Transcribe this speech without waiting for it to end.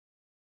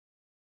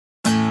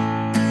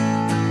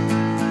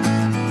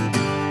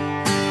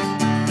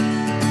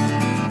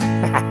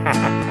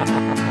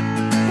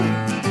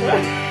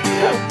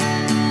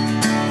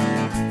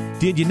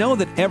Did you know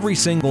that every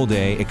single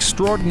day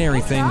extraordinary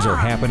things are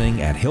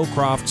happening at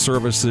Hillcroft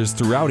services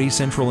throughout East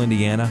Central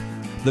Indiana?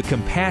 The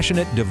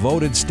compassionate,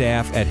 devoted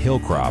staff at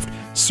Hillcroft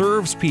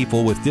serves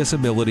people with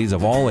disabilities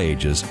of all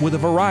ages with a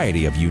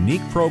variety of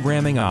unique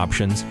programming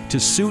options to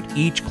suit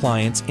each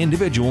client's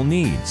individual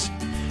needs.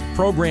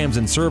 Programs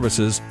and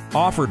services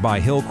offered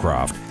by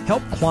Hillcroft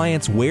help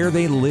clients where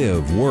they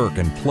live, work,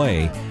 and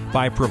play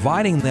by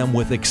providing them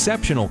with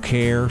exceptional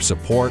care,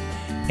 support,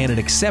 and an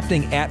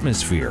accepting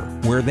atmosphere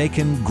where they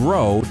can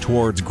grow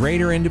towards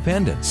greater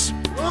independence.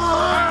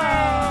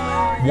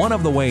 One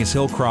of the ways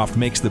Hillcroft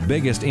makes the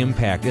biggest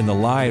impact in the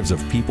lives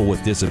of people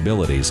with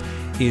disabilities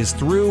is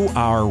through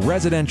our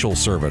residential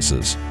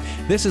services.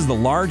 This is the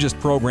largest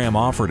program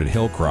offered at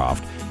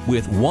Hillcroft,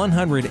 with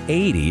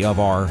 180 of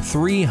our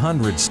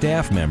 300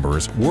 staff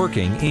members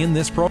working in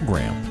this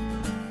program.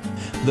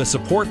 The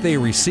support they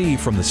receive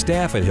from the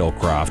staff at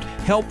Hillcroft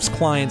helps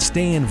clients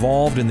stay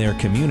involved in their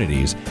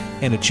communities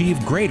and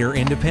achieve greater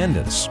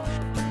independence.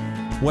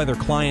 Whether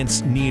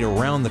clients need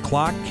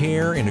around-the-clock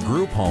care in a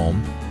group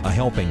home, a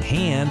helping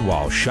hand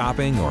while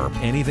shopping, or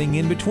anything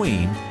in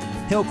between,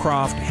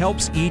 Hillcroft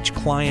helps each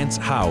client's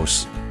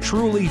house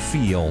truly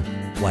feel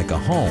like a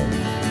home.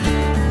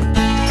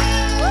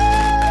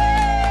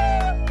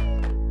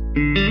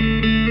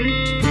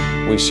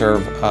 We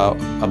serve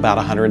about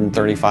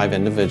 135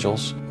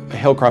 individuals.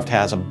 Hillcroft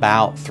has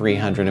about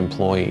 300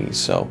 employees,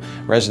 so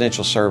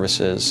residential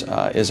services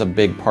is a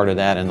big part of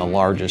that and the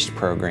largest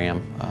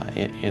program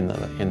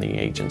in the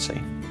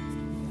agency.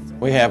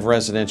 We have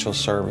residential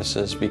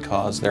services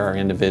because there are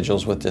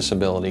individuals with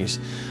disabilities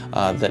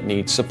that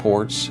need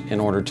supports in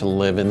order to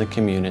live in the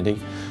community,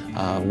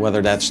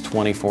 whether that's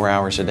 24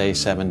 hours a day,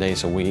 7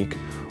 days a week,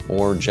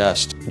 or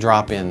just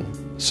drop-in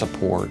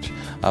support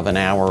of an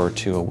hour or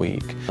two a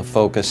week. The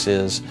focus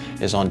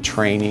is on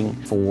training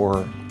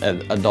for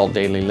adult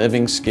daily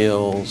living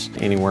skills,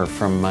 anywhere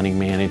from money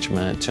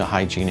management to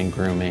hygiene and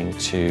grooming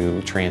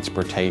to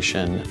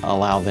transportation,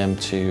 allow them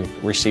to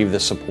receive the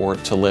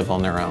support to live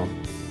on their own.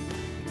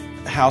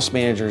 House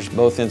managers,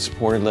 both in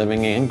supported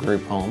living and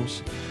group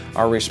homes,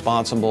 are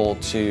responsible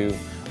to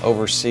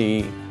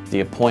oversee the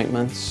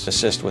appointments,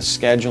 assist with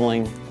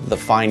scheduling, the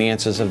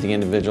finances of the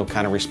individual,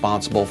 kind of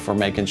responsible for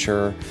making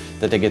sure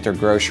that they get their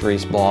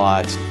groceries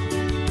bought.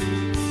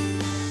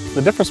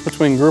 The difference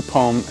between group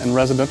home and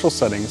residential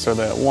settings are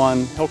that,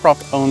 one,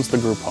 Hillcroft owns the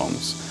group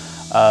homes.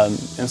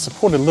 In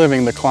supported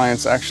living, the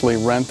clients actually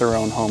rent their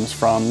own homes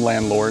from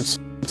landlords.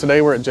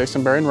 Today we're at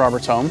Jason, Barry, and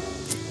Robert's home,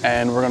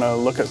 and we're going to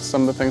look at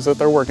some of the things that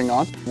they're working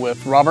on.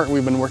 With Robert,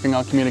 we've been working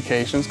on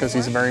communications because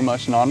he's very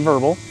much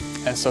nonverbal.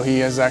 And so he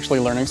is actually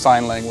learning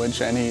sign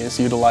language, and he is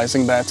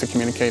utilizing that to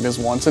communicate his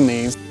wants and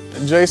needs.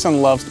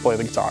 Jason loves to play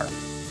the guitar.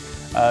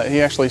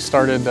 He actually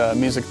started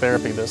music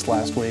therapy this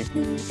last week.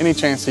 Any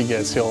chance he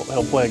gets, he'll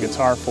play a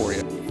guitar for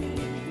you.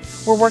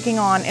 We're working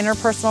on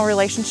interpersonal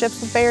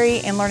relationships with Barry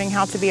and learning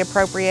how to be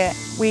appropriate.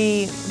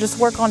 We just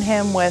work on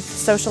him with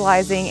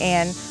socializing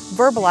and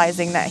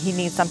verbalizing that he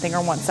needs something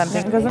or wants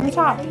something. Because on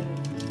top.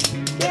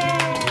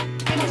 Yay!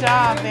 Good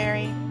job,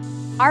 Barry.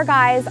 Our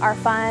guys are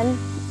fun.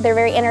 They're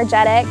very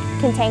energetic,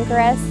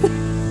 cantankerous.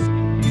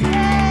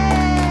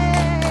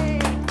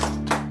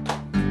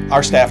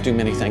 Our staff do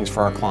many things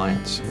for our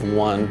clients.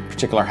 One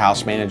particular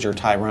house manager,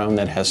 Tyrone,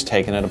 that has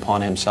taken it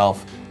upon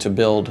himself to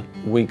build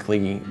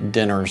weekly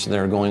dinners that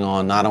are going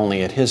on not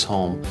only at his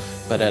home,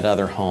 but at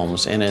other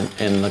homes, and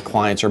the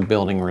clients are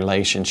building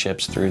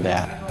relationships through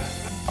that.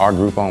 Our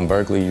group on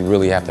Berkeley, you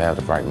really have to have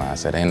the right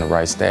mindset and the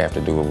right staff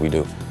to do what we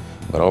do.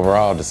 But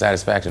overall, the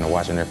satisfaction of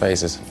watching their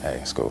faces, hey,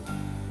 it's cool.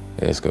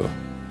 It's cool.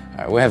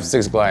 We have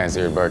 6 clients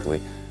here at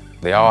Berkeley.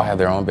 They all have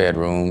their own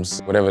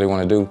bedrooms. Whatever they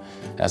want to do,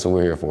 that's what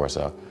we're here for.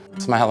 So,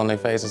 smile on their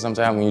faces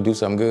sometimes when you do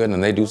something good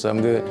and they do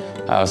something good.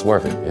 Oh, it's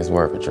worth it. It's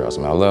worth it, trust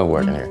me. I love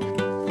working here.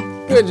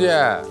 Good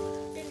job.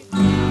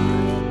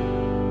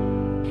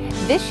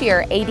 This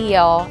year,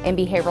 ADL and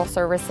Behavioral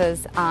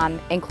Services,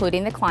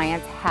 including the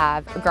clients,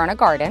 have grown a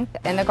garden.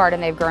 In the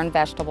garden, they've grown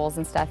vegetables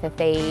and stuff that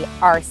they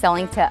are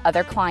selling to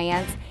other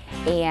clients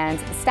and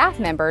staff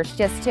members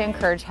just to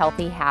encourage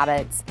healthy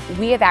habits.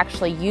 We have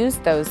actually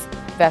used those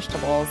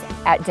vegetables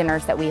at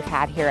dinners that we've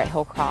had here at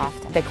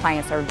Hillcroft. The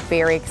clients are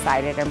very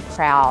excited and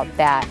proud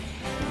that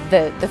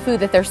the food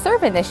that they're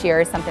serving this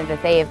year is something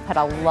that they have put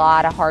a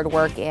lot of hard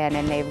work in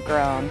and they've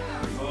grown.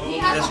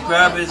 This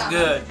grub is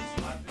good.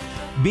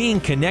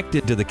 Being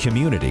connected to the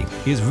community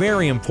is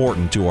very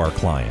important to our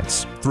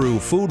clients. Through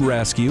Food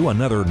Rescue,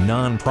 another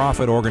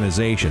nonprofit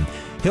organization,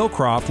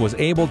 Hillcroft was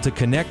able to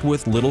connect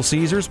with Little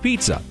Caesars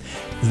Pizza.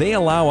 They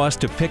allow us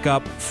to pick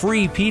up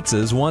free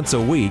pizzas once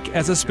a week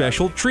as a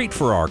special treat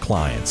for our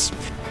clients.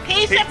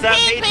 Pizza, pizza,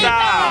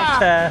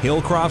 pizza!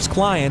 Hillcroft's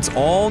clients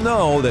all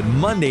know that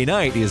Monday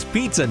night is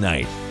pizza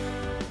night.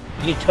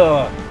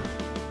 Pizza.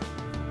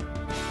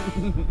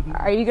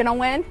 Are you gonna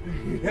win?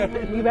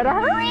 You better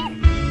hurry!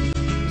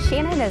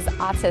 Shannon is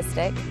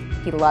autistic.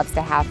 He loves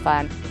to have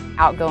fun,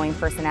 outgoing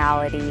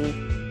personality.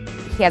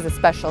 He has a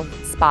special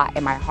spot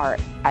in my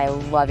heart. I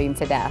love him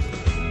to death.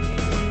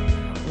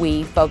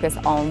 We focus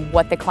on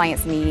what the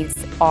client's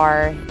needs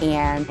are,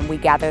 and we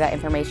gather that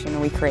information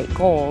and we create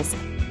goals,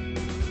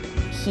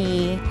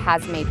 he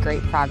has made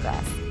great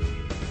progress.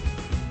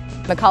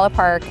 McCullough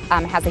Park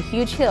has a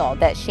huge hill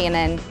that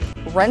Shannon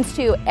runs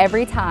to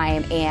every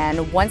time,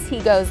 and once he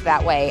goes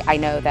that way, I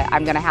know that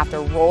I'm gonna have to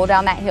roll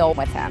down that hill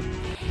with him.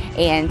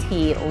 And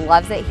he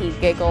loves it, he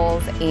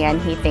giggles, and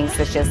he thinks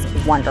it's just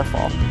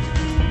wonderful.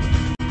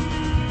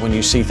 When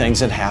you see things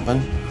that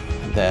happen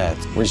that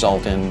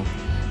result in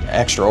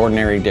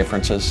extraordinary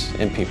differences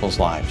in people's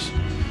lives,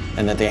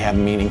 and that they have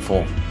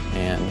meaningful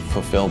and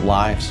fulfilled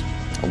lives,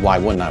 why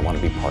wouldn't I want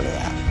to be part of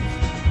that?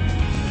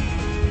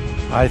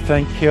 I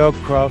think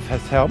Hillcroft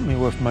has helped me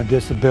with my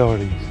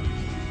disabilities,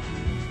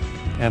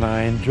 and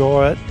I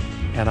enjoy it,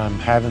 and I'm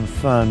having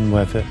fun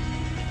with it,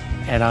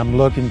 and I'm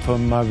looking for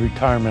my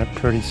retirement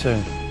pretty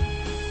soon,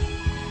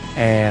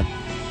 and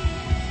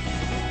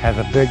have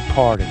a big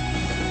party.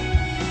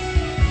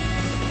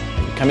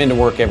 You come into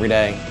work every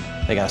day,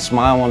 they got a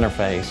smile on their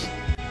face,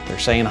 they're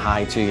saying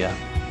hi to you,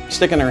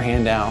 sticking their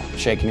hand out,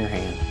 shaking your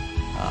hand,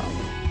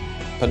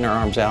 putting their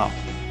arms out,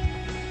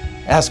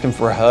 asking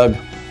for a hug,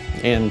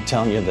 and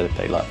telling you that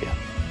they love you.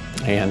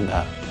 And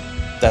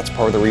that's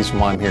part of the reason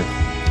why I'm here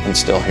and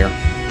still here.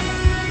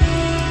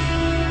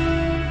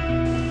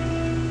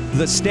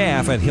 The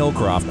staff at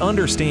Hillcroft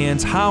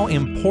understands how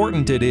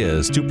important it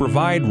is to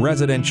provide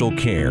residential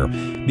care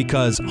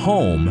because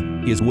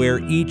home is where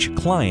each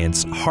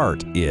client's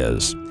heart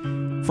is.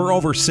 For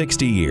over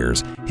 60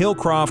 years,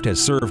 Hillcroft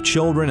has served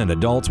children and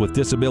adults with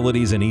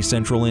disabilities in East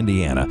Central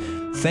Indiana,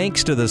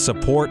 thanks to the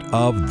support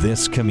of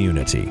this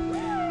community.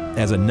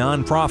 As a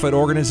nonprofit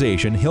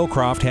organization,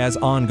 Hillcroft has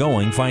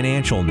ongoing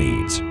financial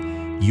needs.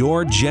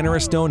 Your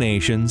generous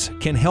donations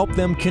can help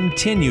them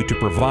continue to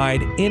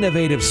provide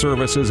innovative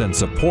services and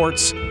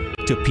supports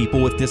to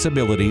people with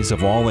disabilities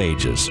of all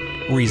ages,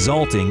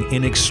 resulting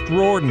in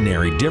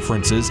extraordinary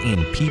differences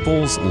in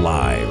people's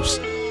lives.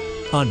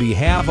 On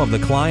behalf of the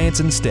clients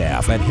and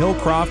staff at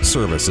Hillcroft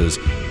Services,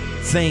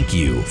 thank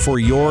you for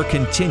your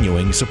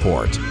continuing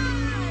support.